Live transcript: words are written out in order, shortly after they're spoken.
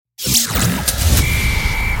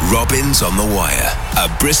Robins on the Wire,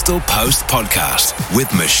 a Bristol Post podcast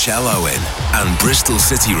with Michelle Owen and Bristol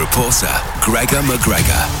City reporter Gregor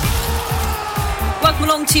McGregor. Welcome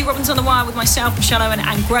along to Robins on the Wire with myself, Michelle Owen,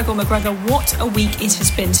 and Gregor McGregor. What a week it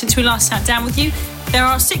has been since we last sat down with you. There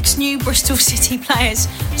are 6 new Bristol City players,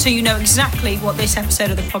 so you know exactly what this episode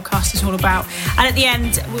of the podcast is all about. And at the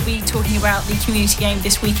end, we'll be talking about the community game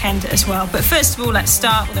this weekend as well. But first of all, let's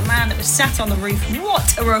start with a man that was sat on the roof.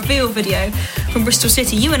 What a reveal video from Bristol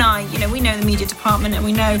City. You and I, we know the media department, and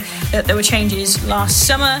we know that there were changes last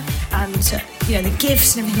summer, and the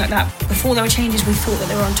gifts and everything like that. Before there were changes, we thought that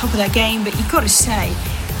they were on top of their game. But you've got to say,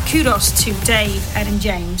 kudos to Dave, Ed and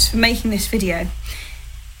James for making this video.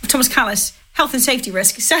 Thomas Callis, health and safety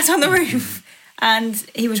risk, sat on the roof, and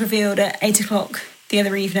he was revealed at 8 o'clock the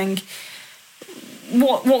other evening.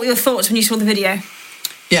 What were your thoughts when you saw the video?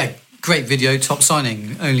 Yeah, great video, top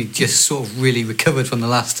signing. Only just sort of really recovered from the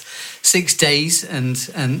last 6 days, and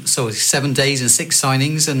so 7 days and 6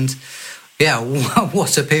 signings, and yeah,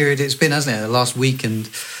 what a period it's been, hasn't it? The last week, and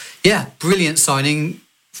yeah, brilliant signing.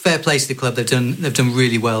 Fair play to the club. They've done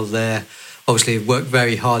really well there. Obviously, they've worked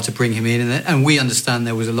very hard to bring him in, and we understand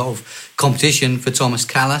there was a lot of competition for Thomas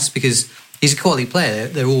Callis because he's a quality player.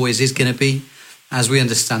 There always is going to be, as we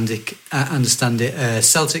understand it.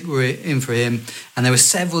 Celtic were in for him, and there were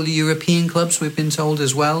several European clubs, we've been told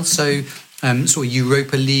as well. So, sort of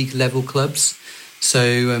Europa League level clubs. So,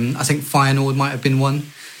 I think Feyenoord might have been one.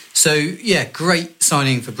 So, yeah, great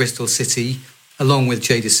signing for Bristol City, along with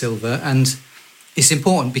Jay Da Silva, and it's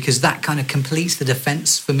important because that kind of completes the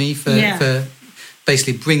defence for me for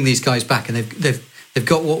basically bring these guys back, and they've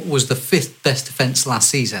got what was the 5th best defence last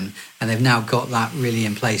season, and they've now got that really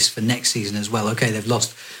in place for next season as well. Okay, they've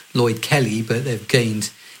lost Lloyd Kelly, but they've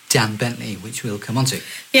gained Dan Bentley, which we'll come on to.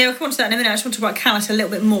 Yeah, we'll come on to that in a minute. I just want to talk about Callis a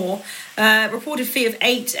little bit more. Reported fee of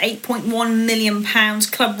 £8.1 million,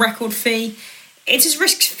 club record fee. It's as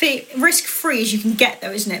risk-free as you can get, though,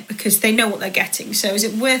 isn't it? Because they know what they're getting. So is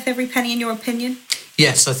it worth every penny, in your opinion?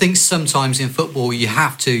 Yes, I think sometimes in football you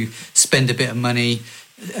have to spend a bit of money.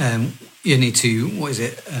 You need to,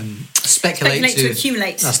 speculate to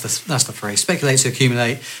accumulate. That's the phrase. Speculate to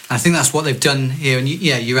accumulate. And I think that's what they've done here. And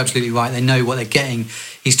you're absolutely right. They know what they're getting.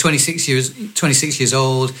 He's 26 years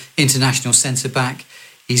old, international centre-back.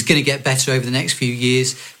 He's going to get better over the next few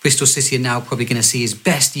years. Bristol City are now probably going to see his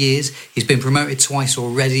best years. He's been promoted twice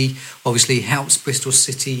already. Obviously helps Bristol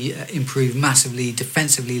City improve massively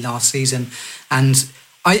defensively last season. And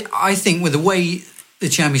I think with the way the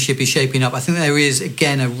Championship is shaping up, I think there is,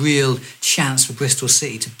 again, a real chance for Bristol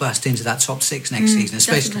City to bust into that top 6 next season,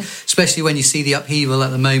 especially when you see the upheaval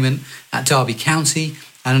at the moment at Derby County.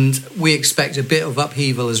 And we expect a bit of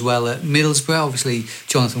upheaval as well at Middlesbrough. Obviously,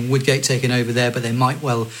 Jonathan Woodgate taking over there, but they might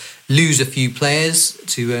well lose a few players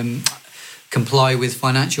to comply with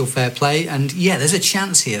financial fair play. And yeah, there's a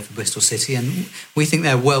chance here for Bristol City, and we think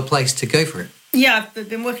they're well placed to go for it. Yeah, I've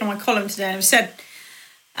been working on my column today, and I've said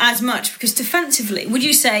as much, because defensively, would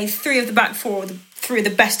you say 3 of the back 4 are 3 of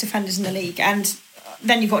the best defenders in the league? And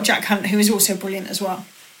then you've got Jack Hunt, who is also brilliant as well.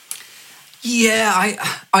 Yeah,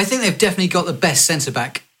 I think they've definitely got the best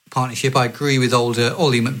centre-back partnership. I agree with older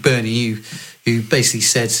Ollie McBurney, who basically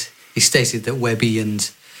stated that Webby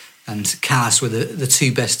and Callis were the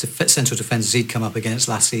 2 best central defenders he'd come up against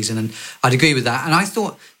last season, and I'd agree with that. And I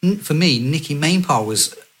thought, for me, Nicky Maynard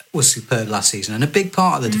was superb last season, and a big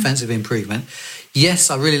part of the defensive improvement.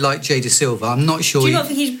 Yes, I really like Jay Da Silva. I'm not sure. Do you not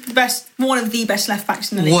think he's one of the best left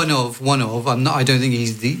backs in the league? One of. I don't think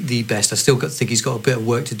he's the best. I still think he's got a bit of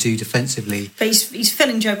work to do defensively. But he's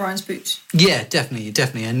filling Joe Bryan's boots. Yeah, definitely,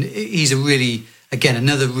 and he's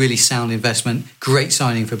another really sound investment. Great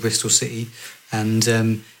signing for Bristol City, and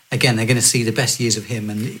again, they're going to see the best years of him.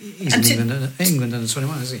 And he's in England under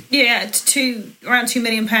 21, isn't he? Yeah, around £2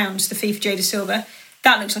 million the fee for Jay Da Silva.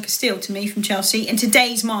 That looks like a steal to me from Chelsea in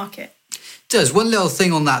today's market. Does. One little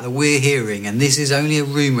thing on that we're hearing, and this is only a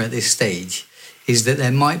rumour at this stage, is that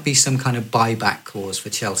there might be some kind of buyback clause for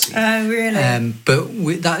Chelsea. Oh, really?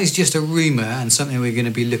 But that is just a rumour and something we're going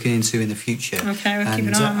to be looking into in the future. Okay, we'll keep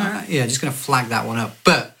an eye on that. Yeah, just going to flag that one up.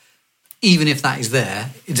 But even if that is there,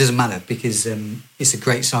 it doesn't matter because it's a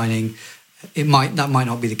great signing. That might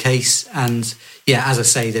not be the case. And yeah, as I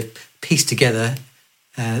say, they've pieced together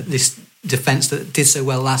this defence that did so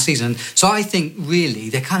well last season. So I think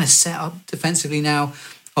really they're kind of set up defensively now.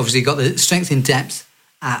 Obviously got the strength in depth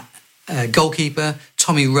at goalkeeper.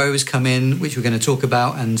 Tommy Rowe's come in, which we're going to talk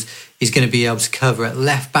about, and he's going to be able to cover at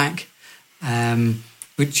left back.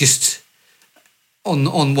 We just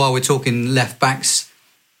on while we're talking left backs,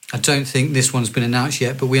 I don't think this one's been announced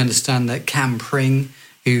yet, but we understand that Cam Pring,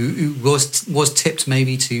 who was tipped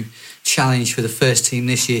maybe to challenge for the first team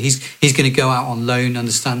this year. He's going to go out on loan.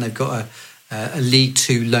 Understand they've got a League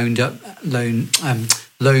Two loan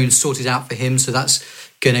sorted out for him, so that's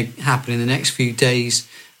going to happen in the next few days.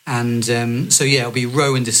 And it'll be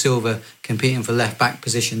Rowan De Silva competing for left back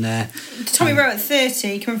position there. Tommy Rowe at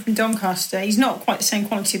 30, coming from Doncaster, he's not quite the same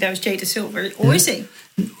quality there as Jay De Silva, or is he?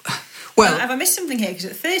 Well, have I missed something here? Because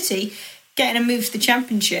at 30, getting a move to the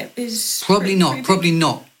Championship is probably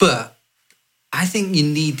not. But I think you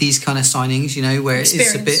need these kind of signings, where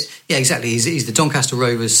it's a bit. Yeah, exactly. He's the Doncaster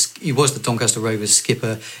Rovers. He was the Doncaster Rovers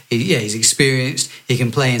skipper. He's experienced. He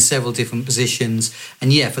can play in several different positions.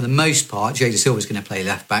 And for the most part, Jay De Silva is going to play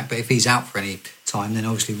left back. But if he's out for any time, then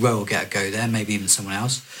obviously Rowe will get a go there. Maybe even someone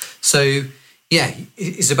else. So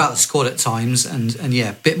it's about the squad at times, and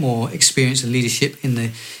a bit more experience and leadership in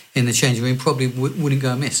the changing room probably wouldn't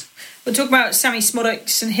go amiss. We'll talk about Sammy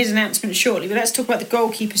Smodux and his announcement shortly, but let's talk about the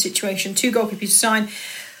goalkeeper situation. 2 goalkeepers signed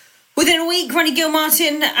within a week, Ronnie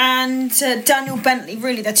Gilmartin and Daniel Bentley.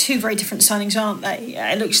 Really, they're 2 very different signings, aren't they?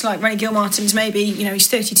 It looks like Ronnie Gilmartin's maybe, he's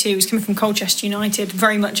 32, he's coming from Colchester United,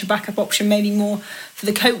 very much a backup option, maybe more for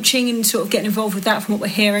the coaching and sort of getting involved with that from what we're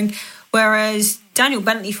hearing. Whereas Daniel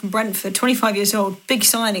Bentley from Brentford, 25 years old, big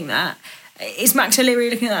signing that. Is Max O'Leary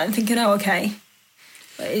looking at that and thinking, oh, okay,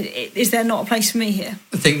 is there not a place for me here?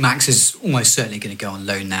 I think Max is almost certainly going to go on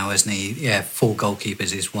loan now, isn't he? 4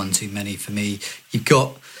 goalkeepers is one too many for me. You've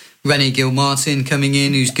got Rennie Gilmartin coming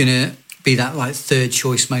in, who's going to be that third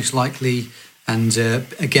choice most likely. And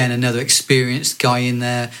again, another experienced guy in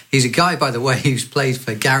there. He's a guy, by the way, who's played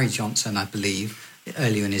for Gary Johnson, I believe,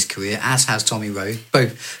 earlier in his career, as has Tommy Rowe.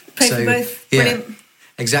 Both. Played for both. Brilliant.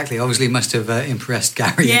 Exactly. Obviously must have impressed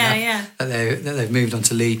Gary that they've moved on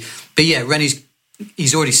to Lee. But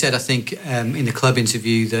he's already said, I think, in the club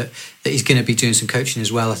interview that he's going to be doing some coaching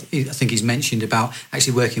as well. I think he's mentioned about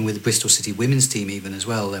actually working with the Bristol City women's team even as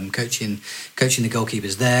well, coaching the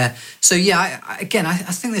goalkeepers there. So, I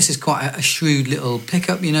think this is quite a shrewd little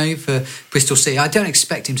pickup, for Bristol City. I don't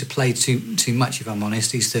expect him to play too much, if I'm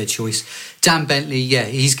honest. He's third choice. Dan Bentley,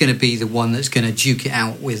 he's going to be the one that's going to duke it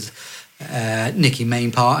out with Nicky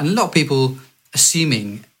Maynpart. And a lot of people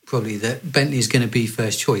assuming probably that Bentley is going to be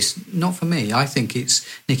first choice. Not for me. I think it's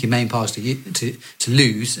Nicky Maynpart to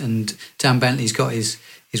lose, and Dan Bentley's got his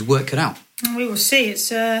work cut out. We will see.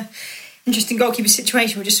 It's an interesting goalkeeper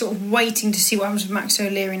situation. We're just sort of waiting to see what happens with Max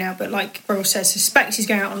O'Leary now. But like Gregor says, suspect he's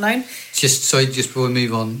going out on loan. Just before we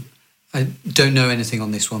move on, I don't know anything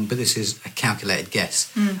on this one, but this is a calculated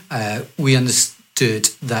guess. We understood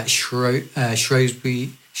that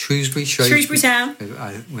Shrewsbury Town.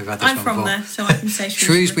 We've had this I'm one from before. there, so I can say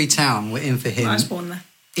Shrewsbury Town were in for him. I was born there.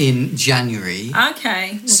 In January.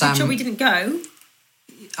 Okay. Well, good job we didn't go.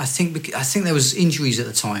 I think there was injuries at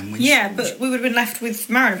the time. But we would have been left with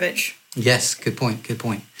Marinovic. Yes, good point. We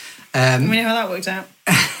know how that worked out.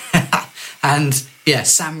 And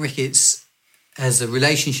Sam Ricketts has a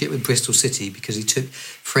relationship with Bristol City because he took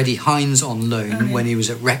Freddie Hines on loan when he was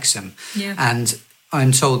at Wrexham. Yeah. And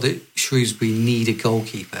I'm told that Shrewsbury need a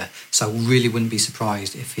goalkeeper, so I really wouldn't be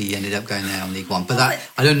surprised if he ended up going there on League One. But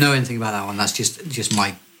I don't know anything about that one. That's just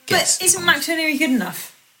my guess. But isn't Max O'Leary good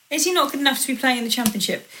enough? Is he not good enough to be playing in the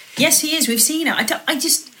Championship? Yes, he is. We've seen it.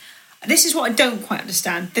 This is what I don't quite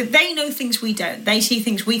understand. That they know things we don't. They see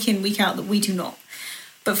things week in, week out that we do not.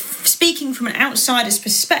 But speaking from an outsider's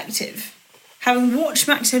perspective, having watched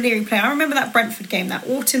Max O'Leary play, I remember that Brentford game, that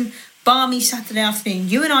autumn, balmy Saturday afternoon.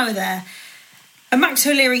 You and I were there. And Max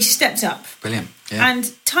O'Leary stepped up. Brilliant. Yeah.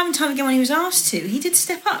 And time again when he was asked to, he did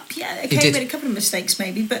step up. Yeah, okay, he made a couple of mistakes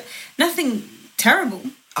maybe, but nothing terrible.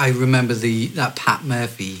 I remember that Pat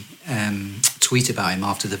Murphy tweet about him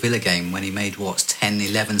after the Villa game when he made 10,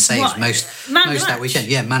 11 saves most that weekend.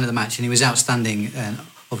 Yeah, man of the match, and he was outstanding. And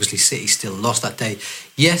obviously, City still lost that day.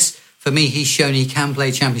 Yes, for me, he's shown he can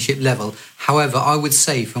play Championship level. However, I would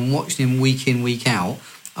say from watching him week in, week out,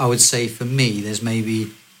 I would say for me, there's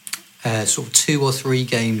maybe sort of 2 or 3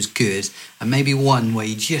 games good, and maybe one where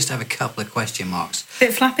you just have a couple of question marks.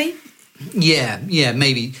 Bit flappy? Yeah,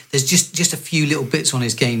 maybe. There's just a few little bits on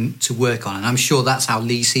his game to work on, and I'm sure that's how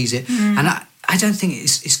Lee sees it. And I don't think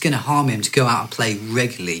it's going to harm him to go out and play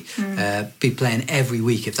regularly, be playing every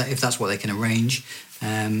week if that's what they can arrange.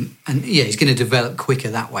 And he's going to develop quicker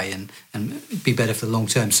that way and be better for the long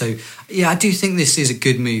term. So, I do think this is a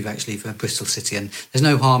good move actually for Bristol City, and there's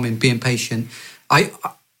no harm in being patient.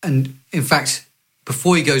 And in fact,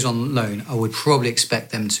 before he goes on loan, I would probably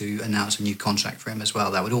expect them to announce a new contract for him as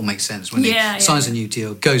well. That would all make sense when he signs a new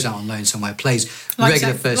deal, goes out on loan somewhere, plays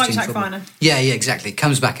regular first team football. Yeah, exactly.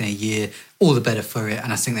 Comes back in a year, all the better for it,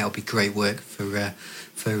 and I think that would be great work for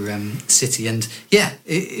City. And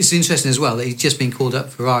it's interesting as well that he's just been called up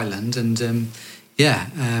for Ireland, and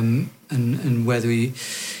and whether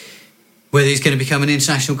he's going to become an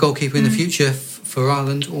international goalkeeper in the future for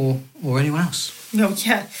Ireland or anyone else. Well,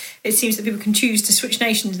 yeah, it seems that people can choose to switch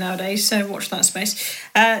nations nowadays, so watch that space.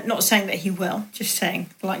 Not saying that he will, just saying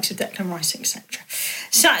the likes of Declan Rice, etc.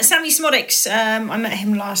 Sammy Szmodics, I met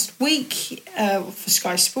him last week for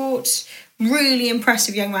Sky Sports. Really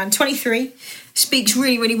impressive young man, 23, speaks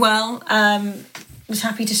really, really well. Was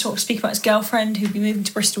happy to sort of speak about his girlfriend who'd be moving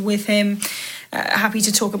to Bristol with him. Happy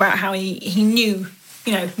to talk about how he knew,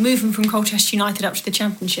 moving from Colchester United up to the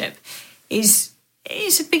Championship is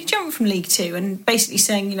a big jump from League Two, and basically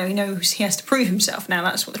saying, he knows he has to prove himself now.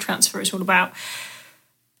 That's what the transfer is all about.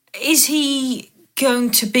 Is he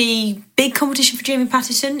going to be big competition for Jamie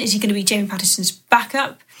Patterson? Is he going to be Jamie Patterson's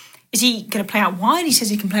backup? Is he going to play out wide? He says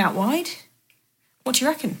he can play out wide. What do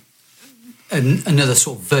you reckon? Another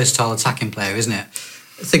sort of versatile attacking player, isn't it?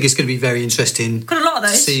 I think it's going to be very interesting. Got a lot of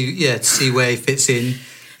those. To see where he fits in.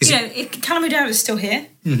 If Callum O'Dowd is still here,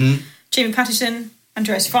 Jamie Patterson,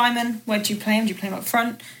 Andreas Weimann, where do you play him? Do you play him up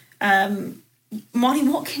front? Marty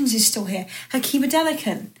Watkins is still here. Hakeem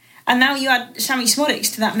Adelican. And now you add Sammy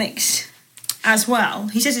Szmodics to that mix as well.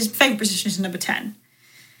 He says his favourite position is number 10.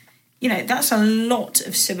 That's a lot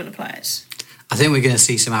of similar players. I think we're going to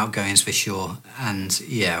see some outgoings for sure. And,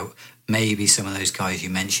 maybe some of those guys you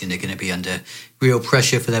mentioned are going to be under real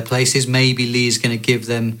pressure for their places. Maybe Lee's going to give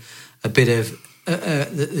them a bit of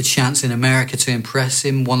the chance in America to impress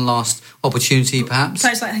him. One last opportunity, perhaps.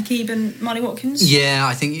 Players like Hakeem and Marty Watkins? Yeah,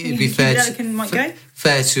 I think it'd be fair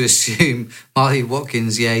to assume Marty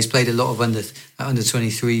Watkins, he's played a lot of under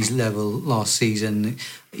 23s level last season.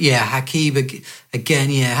 Yeah, Hakeem, again,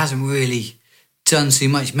 hasn't really done too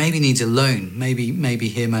much. Maybe needs a loan. Maybe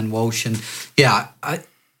him and Walsh. And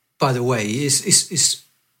by the way, it's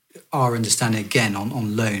our understanding again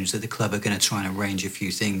on loans that the club are going to try and arrange a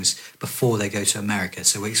few things before they go to America.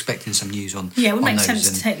 So we're expecting some news on. Yeah, it would make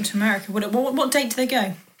sense to take them to America. What date do they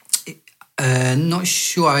go? Not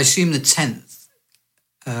sure. I assume the 10th.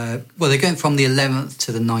 They're going from the 11th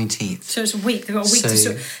to the 19th. So it's a week. They've got a week to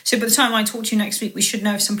sort. So by the time I talk to you next week, we should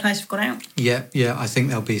know if some players have gone out. Yeah. I think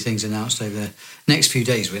there'll be things announced over the next few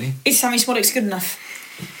days, really. Is Sammy Szmodics good enough?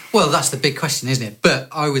 Well, that's the big question, isn't it? But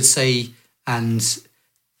I would say,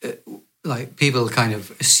 people kind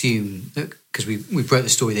of assume, because we broke the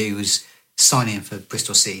story that he was signing for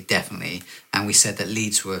Bristol City, definitely, and we said that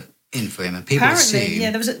Leeds were in for him, and people apparently,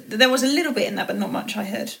 assume... there was a little bit in that, but not much, I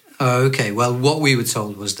heard. Oh, okay. Well, what we were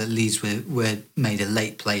told was that Leeds were made a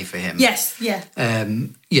late play for him. Yes, yeah.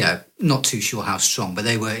 Not too sure how strong, but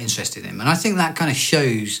they were interested in him. And I think that kind of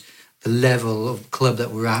shows the level of club that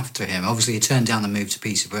were after him. Obviously, he turned down the move to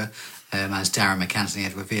Peterborough, as Darren McAntony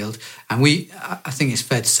had revealed. And I think it's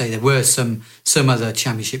fair to say there were some other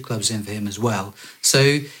Championship clubs in for him as well.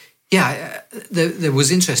 So, there was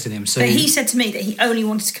interest in him. So, but he said to me that he only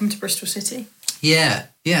wanted to come to Bristol City. Yeah,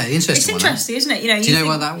 interesting. It's interesting, isn't it? Do you know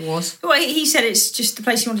what that was? Well, he said it's just the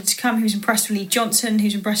place he wanted to come. He was impressed with Lee Johnson. He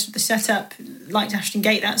was impressed with the setup, liked Ashton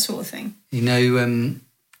Gate, that sort of thing. I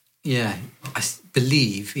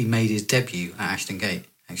believe he made his debut at Ashton Gate,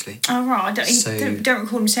 actually. Oh, right. I don't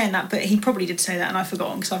recall him saying that, but he probably did say that, and I've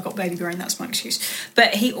forgotten because I've got baby brain. That's my excuse.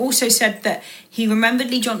 But he also said that he remembered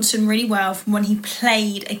Lee Johnson really well from when he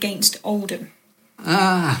played against Oldham.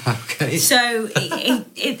 Ah, okay. So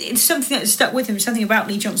it's something that stuck with him, something about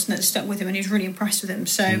Lee Johnson that stuck with him, and he was really impressed with him.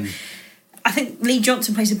 So I think Lee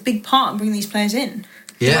Johnson plays a big part in bringing these players in.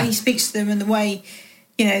 The way he speaks to them and the way,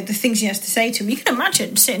 the things he has to say to them. You can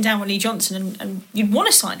imagine sitting down with Lee Johnson and you'd want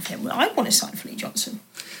to sign for him. I want to sign for Lee Johnson.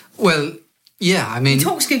 Well, yeah, I mean... He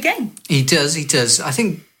talks a good game. He does. I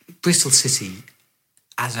think Bristol City,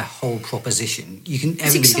 as a whole proposition,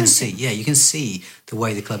 everybody can see. Yeah, you can see the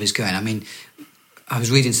way the club is going. I mean... I was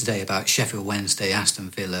reading today about Sheffield Wednesday,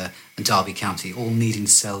 Aston Villa and Derby County all needing to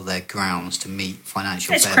sell their grounds to meet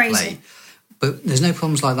financial fair play. But there's no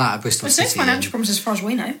problems like that at Bristol City. There's no financial problems as far as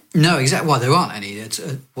we know. No, exactly. Well, there aren't any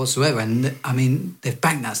whatsoever. And, I mean, they've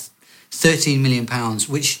banked that £13 million,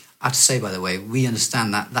 which, I have to say, by the way, we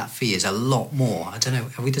understand that fee is a lot more. I don't know,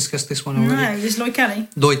 have we discussed this one already? No, it's Lloyd Kelly.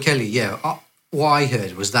 Lloyd Kelly, yeah. What I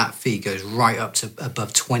heard was that fee goes right up to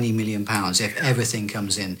above £20 million if everything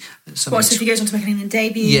comes in. So if he goes on to make an England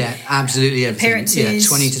debut? Yeah, absolutely everything. Appearances?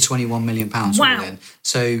 Yeah, 20 to £21 million. Wow.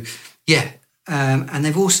 So, yeah. And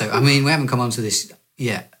they've also, I mean, we haven't come on to this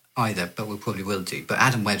yet. either, but we probably will do. But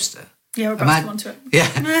Adam Webster. Yeah, we're about to come on to it.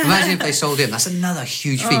 Yeah, imagine if they sold him. That's another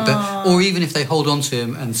huge fee. But or even if they hold on to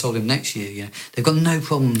him and sold him next year, they've got no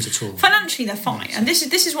problems at all. Financially, they're fine. And this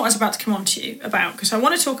is what I was about to come on to you about, because I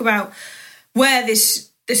want to talk about where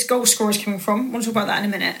this goal scorer is coming from. I want to talk about that in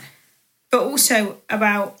a minute. But also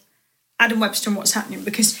about Adam Webster and what's happening.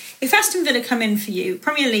 Because if Aston Villa come in for you,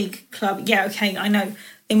 Premier League club, yeah, okay, I know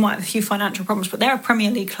they might have a few financial problems, but they're a Premier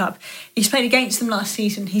League club. He's played against them last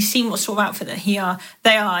season. He's seen what sort of outfit that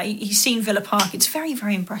they are. He's seen Villa Park. It's very,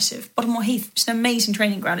 very impressive. Bottomore Heath, it's an amazing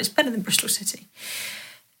training ground. It's better than Bristol City.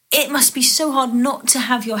 It must be so hard not to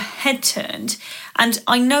have your head turned. And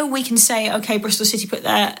I know we can say, OK, Bristol City put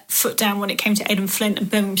their foot down when it came to Aidan Flint and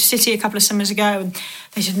Birmingham City a couple of summers ago, and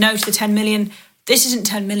they said no to the 10 million. This isn't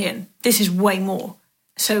 10 million. This is way more.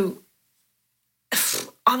 So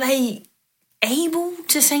are they able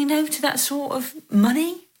to say no to that sort of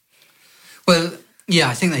money? Well, yeah,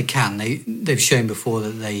 I think they can. They've shown before that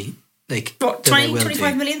they what, 20,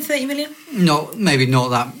 25 million, 30 million? Maybe not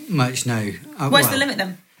that much, no. Where's the limit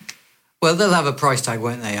then? Well, they'll have a price tag,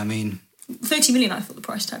 won't they? I mean, 30 million, I thought the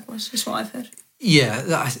price tag was. That's what I've heard.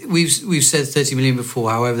 Yeah, we've said 30 million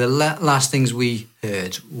before. However, the last things we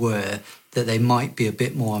heard were that they might be a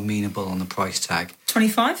bit more amenable on the price tag.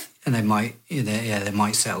 25? And they might, they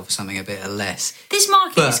might settle for something a bit less. This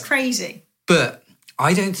market is crazy. But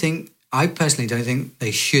I personally don't think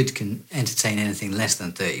they should entertain anything less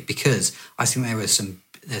than 30, because I think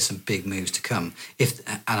there's some big moves to come.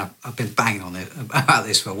 I've been banging on about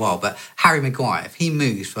this for a while, but Harry Maguire, if he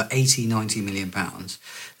moves for 80, 90 million pounds,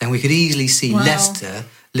 then we could easily see Leicester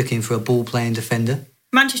looking for a ball-playing defender.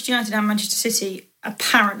 Manchester United and Manchester City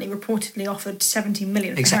apparently reportedly offered 70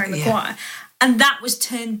 million for Harry Maguire, and that was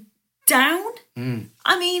turned down.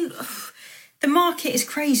 I mean, the market is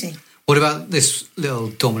crazy. What about this little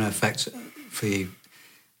domino effect for you?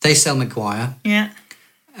 They sell Maguire. Yeah.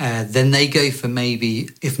 Then they go for maybe,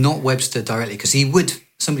 if not Webster directly, because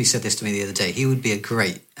somebody said this to me the other day, he would be a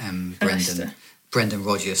great Brendan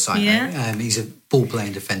Rodgers signing. Yeah. He's a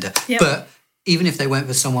ball-playing defender. Yep. But even if they went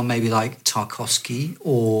for someone maybe like Tarkowski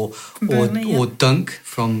or Dunk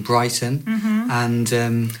from Brighton, and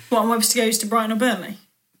Webster goes to Brighton or Burnley?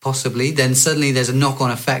 Possibly, then suddenly there's a knock-on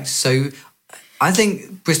effect. So I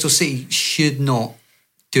think Bristol City should not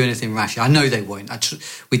do anything rash. I know they won't.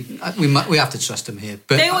 We have to trust them here.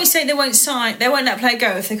 But they always say they won't let a player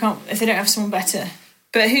go if they don't have someone better.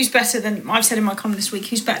 But who's better than, I've said in my column this week,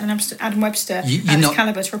 who's better than Adam Webster and his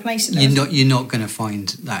calibre to replace him? You're not going to find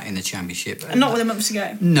that in the Championship. And not with a month to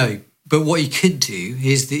go. No, but what you could do,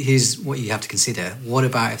 here's what you have to consider. What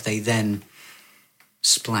about if they then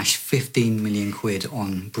splash 15 million quid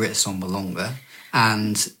on Britt Assombalonga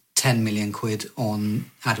and 10 million quid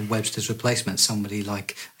on Adam Webster's replacement, somebody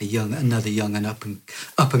like another young and up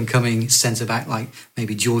and coming centre back, like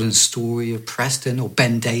maybe Jordan Story of Preston or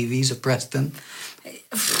Ben Davies of Preston?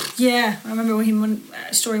 Yeah, I remember when he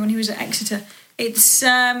was at Exeter. It's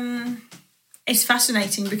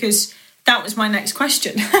fascinating, because that was my next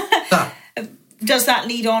question. Does that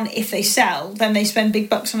lead on, if they sell, then they spend big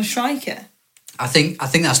bucks on a striker? I think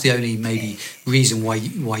that's the only maybe reason why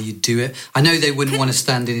you do it. I know they wouldn't want to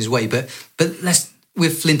stand in his way, but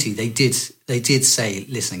with Flinty, they did say,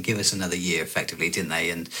 listen, give us another year, effectively, didn't they?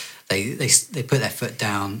 And they put their foot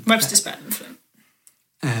down. Webster's better than Flint.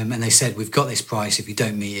 And they said, we've got this price. If you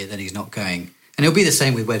don't meet it, then he's not going. And it'll be the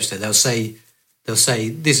same with Webster. They'll say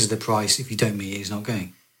this is the price. If you don't meet it, he's not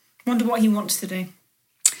going. Wonder what he wants to do.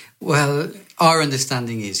 Well, our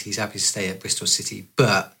understanding is he's happy to stay at Bristol City,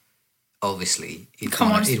 but obviously he'd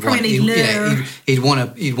want to play in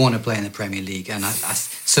the Premier League. And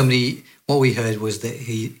what we heard was that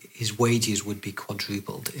his wages would be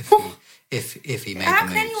quadrupled if he made the move. How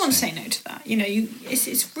can anyone say no to that?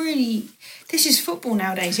 It's really, this is football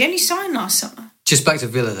nowadays. He only signed last summer. Just back to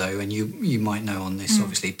Villa though, and you might know on this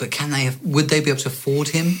obviously, but would they be able to afford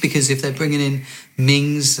him? Because if they're bringing in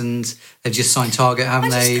Mings and they've just signed Target, haven't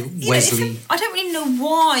they? Wesley. I don't really know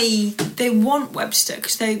why they want Webster,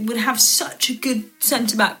 because they would have such a good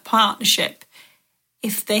centre-back partnership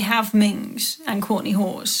if they have Mings and Courtney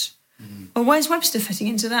Hawes. Well, where's Webster fitting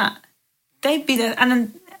into that? They'd be there, and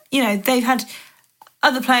then, they've had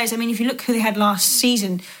other players. I mean, if you look who they had last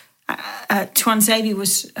season, Tuanzebe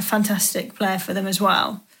was a fantastic player for them as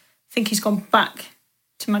well. I think he's gone back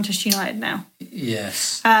to Manchester United now.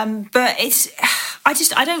 Yes. But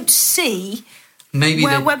I don't see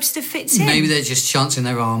where Webster fits in. Maybe they're just chancing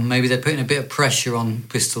their arm. Maybe they're putting a bit of pressure on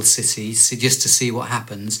Bristol City just to see what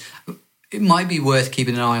happens. It might be worth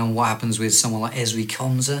keeping an eye on what happens with someone like Ezri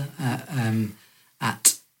Konsa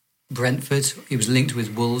at Brentford. He was linked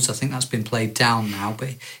with Wolves. I think that's been played down now,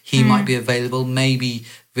 but he might be available. Maybe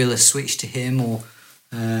Villa switch to him, or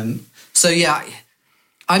so. Yeah,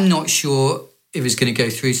 I'm not sure if it's going to go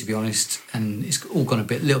through, to be honest. And it's all gone a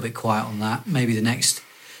little bit quiet on that. Maybe the next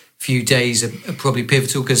few days are probably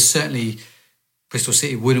pivotal, because certainly Bristol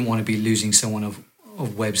City wouldn't want to be losing someone of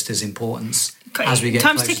Webster's importance as we get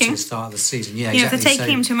closer to the start of the season. Yeah, exactly. If they're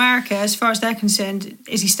taking him to America, as far as they're concerned,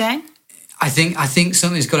 is he staying? I think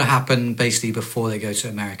something's got to happen basically before they go to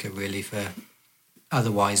America, really.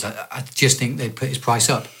 Otherwise, I just think they'd put his price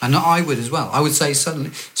up, and I would as well. I would say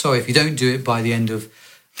suddenly, sorry, if you don't do it by the end of.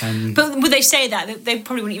 But would they say that? They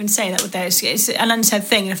probably wouldn't even say that, would they? It's an unsaid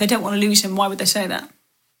thing, and if they don't want to lose him, why would they say that?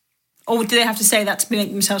 Or do they have to say that to make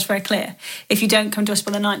themselves very clear? If you don't come to us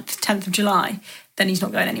by the 9th, 10th of July, then he's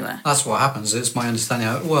not going anywhere. That's what happens. It's my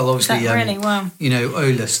understanding. Well, obviously, really? Wow.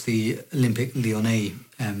 Aulas, the Olympique Lyonnais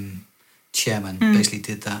chairman, basically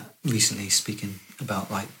did that recently, speaking about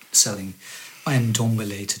selling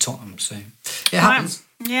Ndombele to Tottenham. So it happens.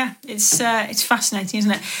 Yeah, it's fascinating,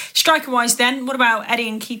 isn't it? Striker-wise then, what about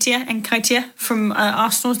Eddie Nketiah from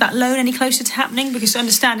Arsenal? Is that loan any closer to happening? Because I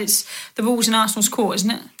understand it's the ball's in Arsenal's court,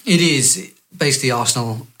 isn't it? It is. Basically,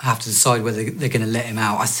 Arsenal have to decide whether they're going to let him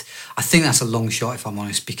out. I think that's a long shot, if I'm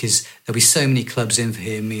honest, because there'll be so many clubs in for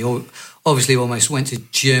him. He obviously almost went to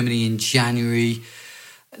Germany in January.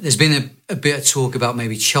 There's been a bit of talk about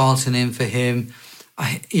maybe Charlton in for him.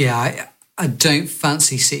 I don't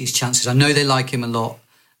fancy City's chances. I know they like him a lot,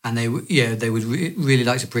 and they would really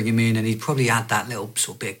like to bring him in, and he'd probably add that little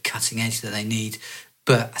sort of bit of cutting edge that they need.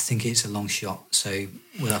 But I think it's a long shot, so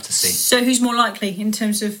we'll have to see. So who's more likely in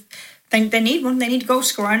terms of they need one? They need a goal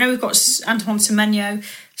scorer. I know we've got Antoine Semenyo,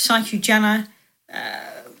 Saikou Jana,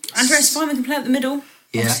 Andreas Weimann can play up the middle.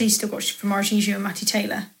 Yeah. Obviously, he's still got Famara Diédhiou and Matty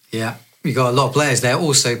Taylor. Yeah. You've got a lot of players there.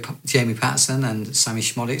 Also, Jamie Patterson and Sammy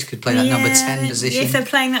Schmolitz could play that number 10 position. If they're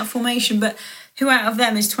playing that formation, but who out of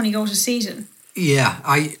them is 20 goals a season? Yeah,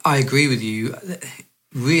 I agree with you.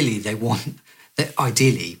 Really, they want,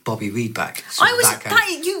 ideally, Bobby Reid back.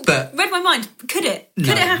 But read my mind. Could it? Could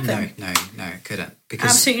it happen? No, it couldn't.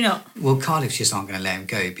 Because, absolutely not. Well, Cardiff just aren't going to let him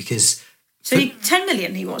go because... So 10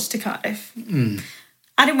 million he was to Cardiff.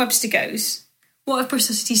 Adam Webster goes. What if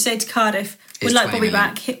Bristol City say to Cardiff, we'd like Bobby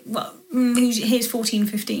back, here's 14,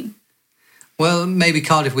 15? Well, maybe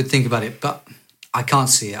Cardiff would think about it, but I can't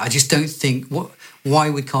see it. I just don't think... Why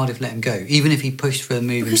would Cardiff let him go, even if he pushed for a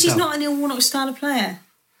move because himself? He's not an Neil Warnock style of player.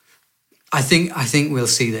 I think we'll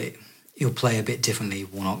see that he'll play a bit differently,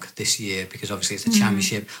 Warnock, this year, because obviously it's a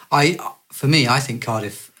championship. For me, I think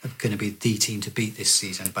Cardiff are going to be the team to beat this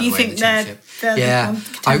season, by the way, in the championship. They're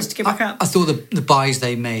contenders to get back up? I thought the buys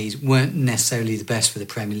they made weren't necessarily the best for the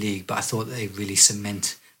Premier League, but I thought they really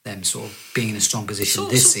cement them sort of being in a strong position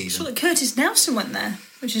this season. I saw that Curtis Nelson went there,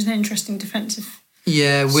 which is an interesting defensive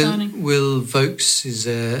signing. Will Vokes is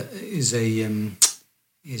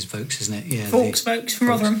Vokes, isn't it? Yeah, Vokes from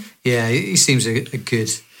Rotherham. Yeah, he seems a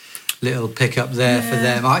good little pick up there for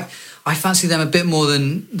them. I fancy them a bit more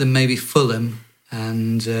than maybe Fulham.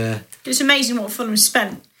 And it's amazing what Fulham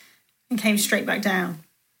spent and came straight back down.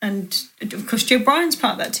 And of course, Joe Bryan's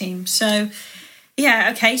part of that team. So, yeah,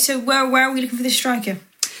 okay. So where are we looking for this striker?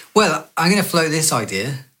 Well, I'm going to float this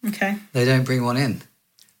idea. Okay. They don't bring one in.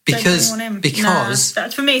 Because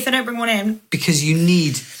that's for me, if they don't bring one in. Because you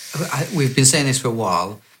need, we've been saying this for a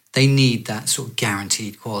while, they need that sort of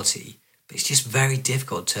guaranteed quality. But it's just very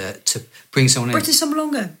difficult to bring someone in. Britta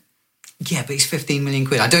Somolonga. Yeah, but he's 15 million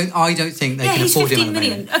quid. I don't think they can afford him. Yeah, he's 15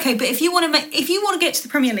 million. Okay, but if you want to get to the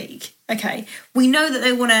Premier League, okay, we know that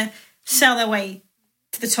they want to sell their way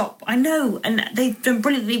to the top. I know, and they've done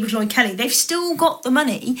brilliantly with Lloyd Kelly. They've still got the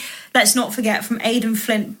money. Let's not forget from Aidan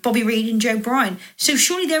Flint, Bobby Reid, and Joe Bryan. So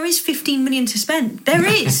surely there is 15 million to spend. There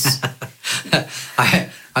is.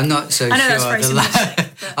 I'm not so sure.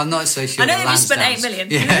 I'm not so sure. I know you spent 8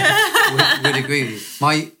 million. Yeah, would agree with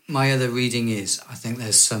you. My other reading is I think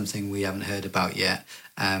there's something we haven't heard about yet.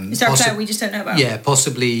 Is there a player we just don't know about? Yeah,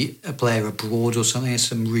 possibly a player abroad or something. There's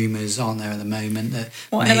some rumours, aren't there, at the moment that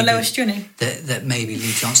another Lewis Johnny? That maybe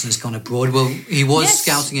Lee Johnson has gone abroad. Well, he was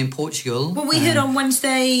scouting in Portugal. Well, we heard on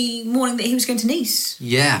Wednesday morning that he was going to Nice.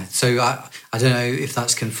 Yeah, so I don't know if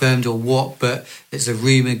that's confirmed or what, but there's a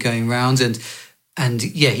rumour going round, and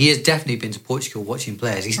yeah, he has definitely been to Portugal watching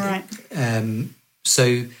players. Right.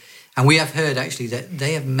 And we have heard actually that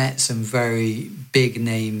they have met some very big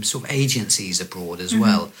name sort of agencies abroad as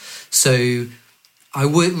well. So I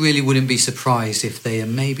wouldn't be surprised if they are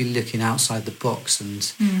maybe looking outside the box. And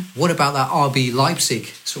what about that RB Leipzig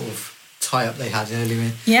sort of tie-up they had earlier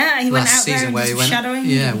he went last out season there where he went shadowing?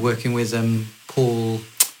 Yeah, working with Paul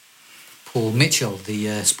Paul Mitchell,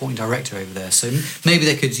 the sporting director over there. So maybe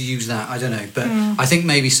they could use that. I don't know, but I think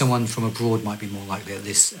maybe someone from abroad might be more likely at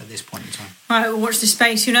this point in time. Right, we'll watch the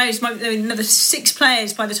space. Who knows? Might be another 6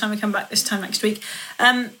 players by the time we come back this time next week.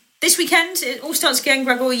 This weekend, it all starts again.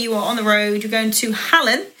 Gregor, you are on the road. You're going to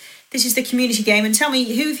Hallen. This is the community game. And tell me,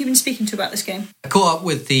 who have you been speaking to about this game? I caught up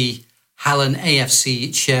with the Hallen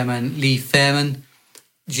AFC chairman, Lee Fairman,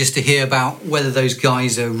 just to hear about whether those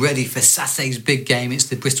guys are ready for Saturday's big game. It's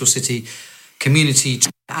the Bristol City Community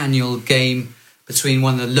Annual Game between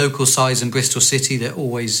one of the local sides and Bristol City that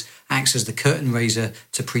always acts as the curtain raiser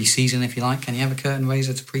to pre-season, if you like. Can you have a curtain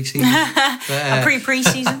raiser to pre-season? A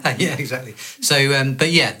pre-season? Yeah, exactly. So,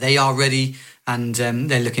 but yeah, they are ready and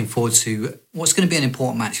they're looking forward to what's going to be an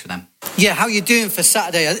important match for them. Yeah, how are you doing for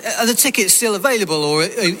Saturday? Are the tickets still available or are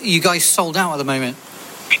you guys sold out at the moment?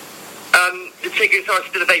 The tickets are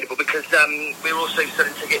still available because we're also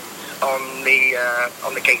selling tickets on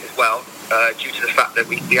the gate as well, due to the fact that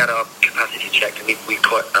we had our capacity checked and we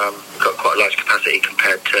got quite a large capacity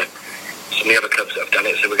compared to some of the other clubs that have done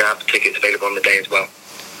it. So we're going to have the tickets available on the day as well.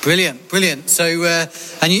 Brilliant. So,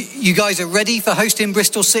 and you guys are ready for hosting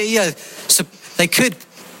Bristol City? So they could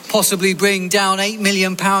possibly bring down £8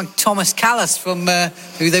 million Thomas Callas from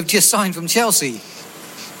who they've just signed from Chelsea.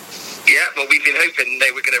 Yeah, well, we've been hoping they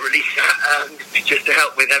were going to release that just to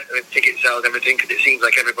help with ticket sales and everything, because it seems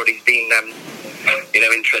like everybody's been,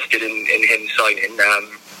 interested in him signing.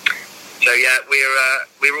 So yeah,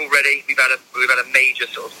 we're all ready. We've had a major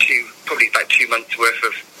sort of probably about 2 months worth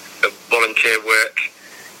of volunteer work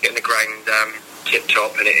in the ground, tip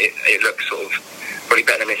top, and it looks sort of probably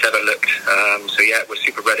better than it's ever looked. So yeah, we're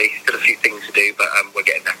super ready. Still a few things to do, but we're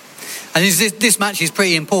getting there. And this match is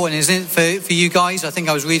pretty important, isn't it, for you guys? I think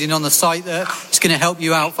I was reading on the site that it's going to help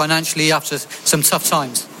you out financially after some tough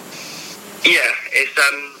times. Yeah, it's.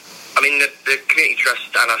 The community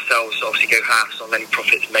trust and ourselves obviously go halves on any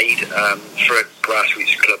profits made. For a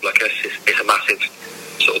grassroots club like us, it's a massive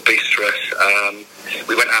sort of boost for us.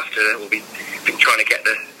 We went after. We've been trying to get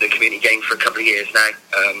the community game for a couple of years now.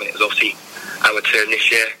 It was obviously our turn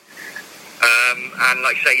this year. And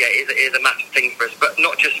like I say, yeah, it is a massive thing for us, but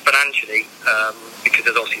not just financially, because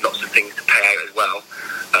there's obviously lots of things to pay out as well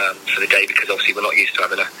for the day, because obviously we're not used to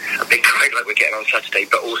having a big crowd like we're getting on Saturday,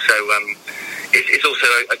 but also it's also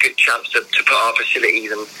a good chance to put our facilities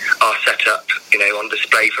and our setup, on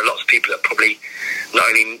display for lots of people that probably not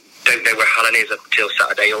only don't know where Hallen is until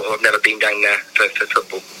Saturday or have never been down there for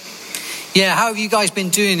football. Yeah, how have you guys been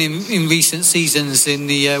doing in recent seasons in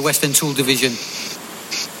the Western Tool Division?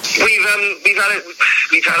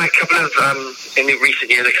 We've had a couple of in the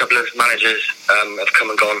recent years. A couple of managers have come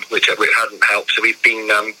and gone, which hasn't helped. So we've been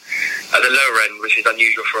at the lower end, which is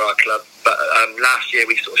unusual for our club. But last year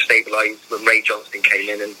we sort of stabilised when Ray Johnston came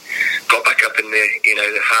in and got back up in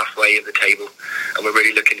the halfway of the table, and we're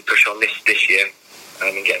really looking to push on this year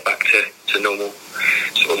and get back to normal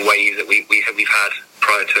sort of ways that we've had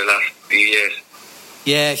prior to the last few years.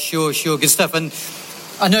 Yeah, sure, good stuff. And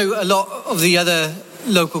I know a lot of the other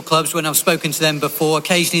local clubs, when I've spoken to them before,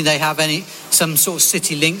 occasionally they have some sort of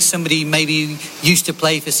City links. Somebody maybe used to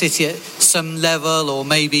play for City at some level, or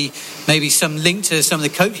maybe some link to some of the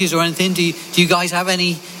coaches or anything. Do you guys have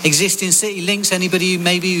any existing City links? Anybody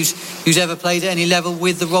maybe who's ever played at any level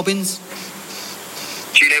with the Robins?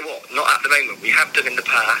 Do you know what? Not at the moment. We have done in the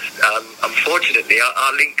past. Unfortunately,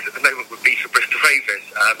 our link at the moment would be for Bristol Rovers.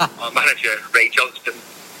 Our manager, Ray Johnston,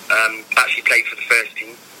 actually played for the first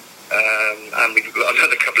team. And we've got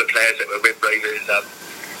another couple of players that were with Rovers,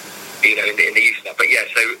 in the youth now. But yeah,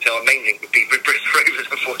 so our main link would be with Bristol Rovers,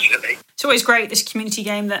 unfortunately. It's always great, this community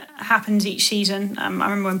game that happens each season. I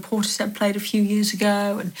remember when Portishead played a few years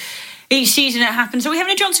ago, and each season it happens. Are we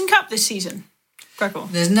having a Johnson Cup this season, Gregor?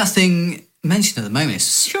 There's nothing mentioned at the moment.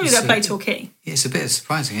 Surely they'll play Torquay. It's a bit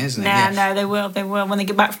surprising, isn't it? No, they will. When they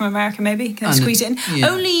get back from America, maybe. Can they squeeze it in? Yeah.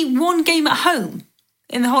 Only one game at home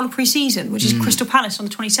in the whole of pre-season, which is Crystal Palace on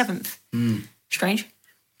the 27th. Strange.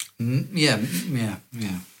 Yeah.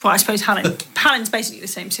 Well, I suppose Hallen's basically the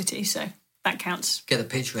same city, so that counts. Get the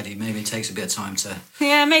pitch ready. Maybe it takes a bit of time to...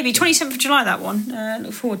 Yeah, maybe. 27th of July, that one.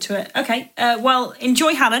 Look forward to it. Okay, well,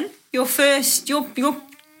 enjoy Hallen. Your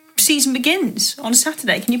season begins on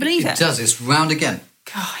Saturday. Can you believe it? It does. It's round again.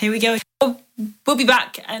 God, here we go. We'll be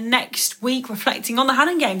back next week reflecting on the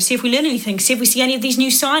Hallen game, see if we learn anything, see if we see any of these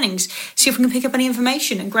new signings, see if we can pick up any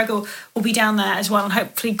information. And Gregor will be down there as well and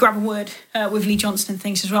hopefully grab a word with Lee Johnston and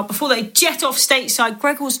things as well. Before they jet off stateside,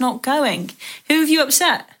 Gregor's not going. Who have you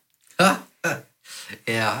upset?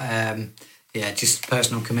 Yeah, just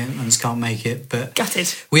personal commitments, can't make it. But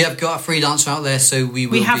gutted. We have got a free dancer out there, so we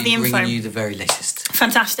will be bringing you the very latest.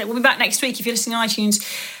 Fantastic. We'll be back next week. If you're listening on iTunes,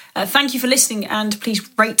 Thank you for listening, and please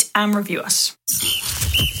rate and review us.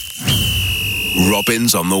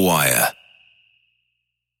 Robins on the Wire.